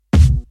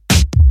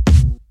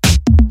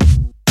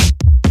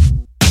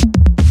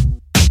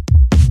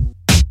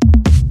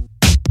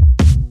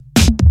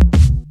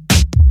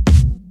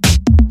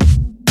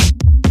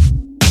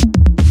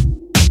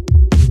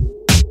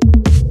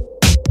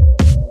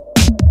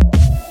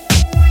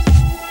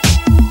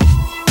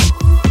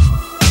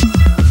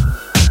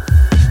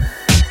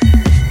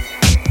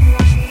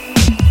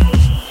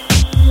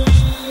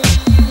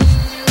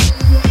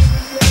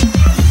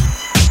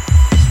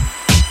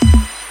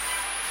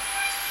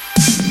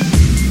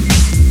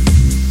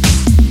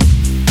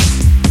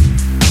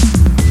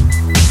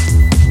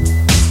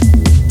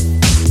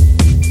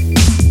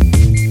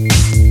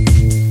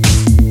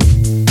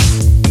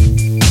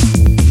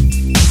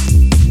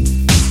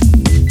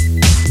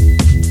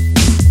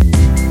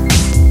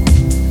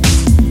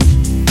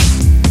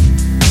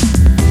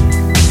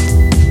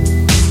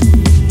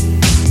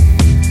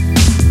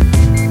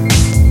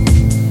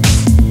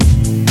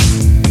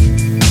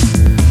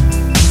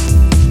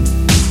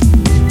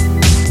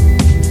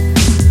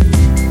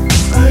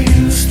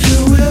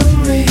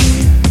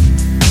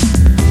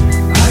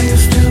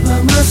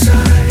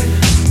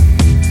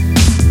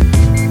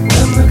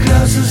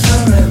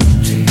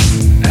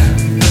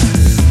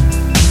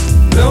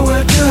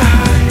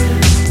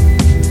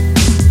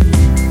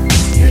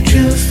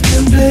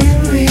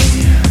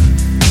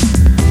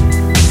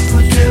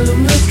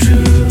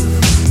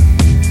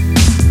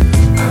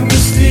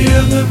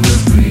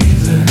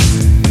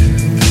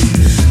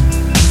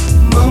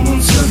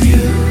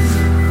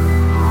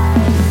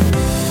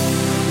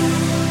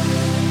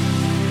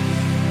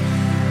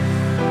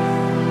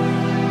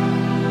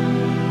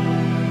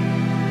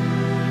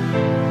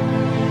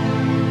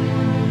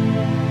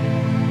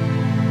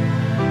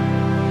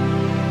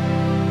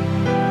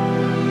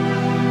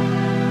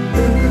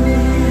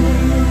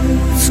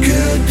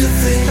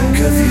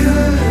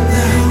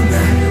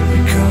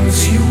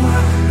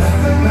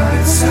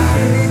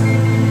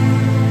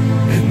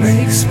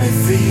makes me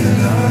feel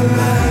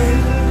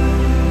alright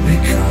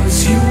because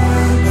you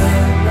are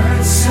by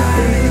my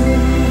side.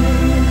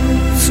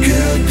 It's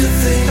good to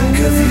think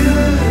of you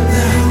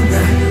the whole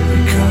night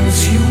because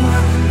you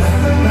are by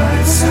my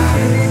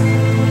side.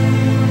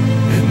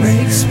 It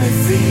makes me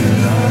feel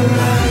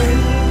alright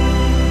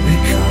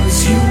because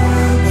you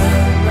are by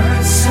my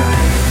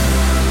side.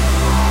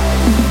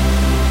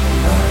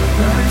 By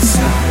my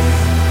side.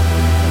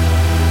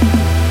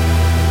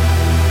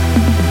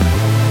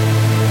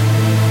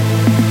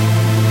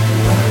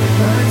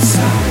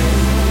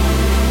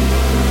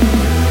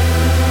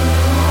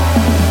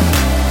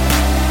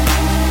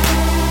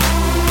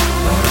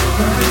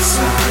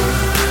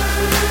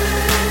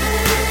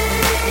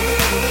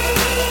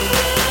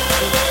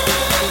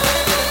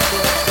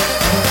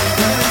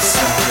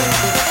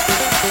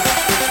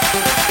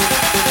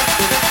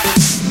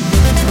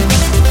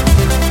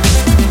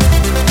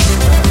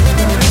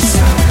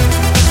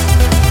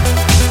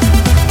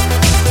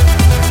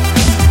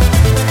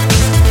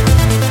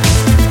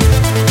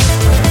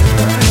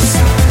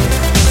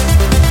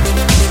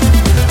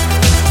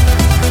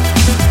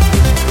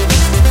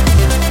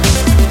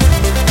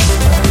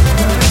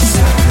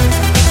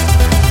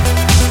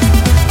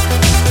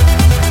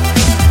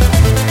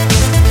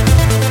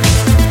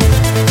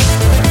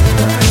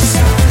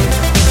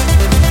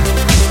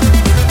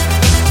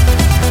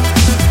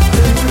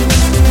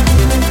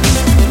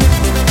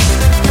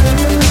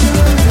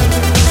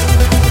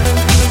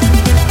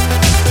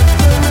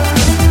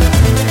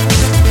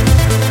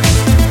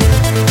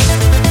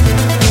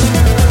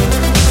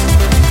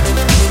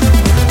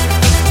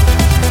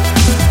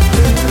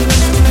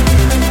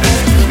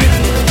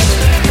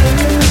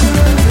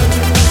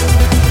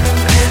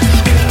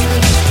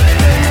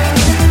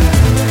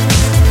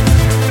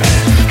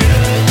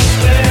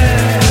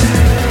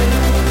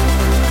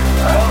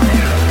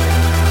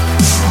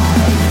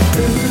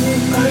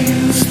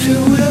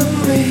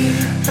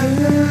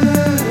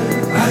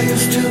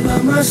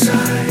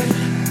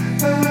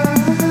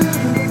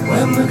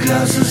 When the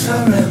glasses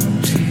are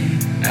empty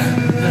and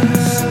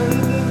there's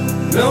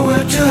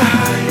nowhere to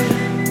hide,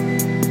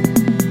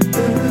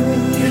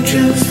 you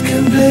just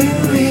can't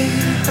blame me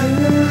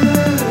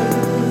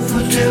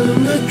for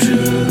telling the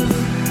truth.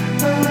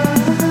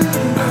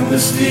 I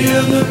miss the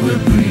air that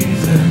we're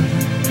breathing,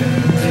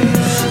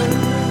 these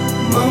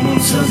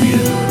moments of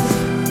youth.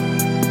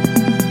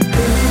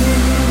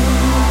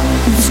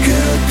 It's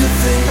good to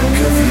think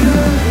of you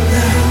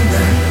the whole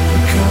night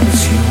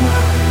because you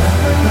are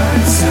by my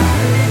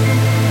side.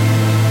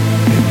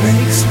 It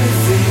makes me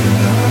feel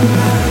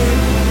alright.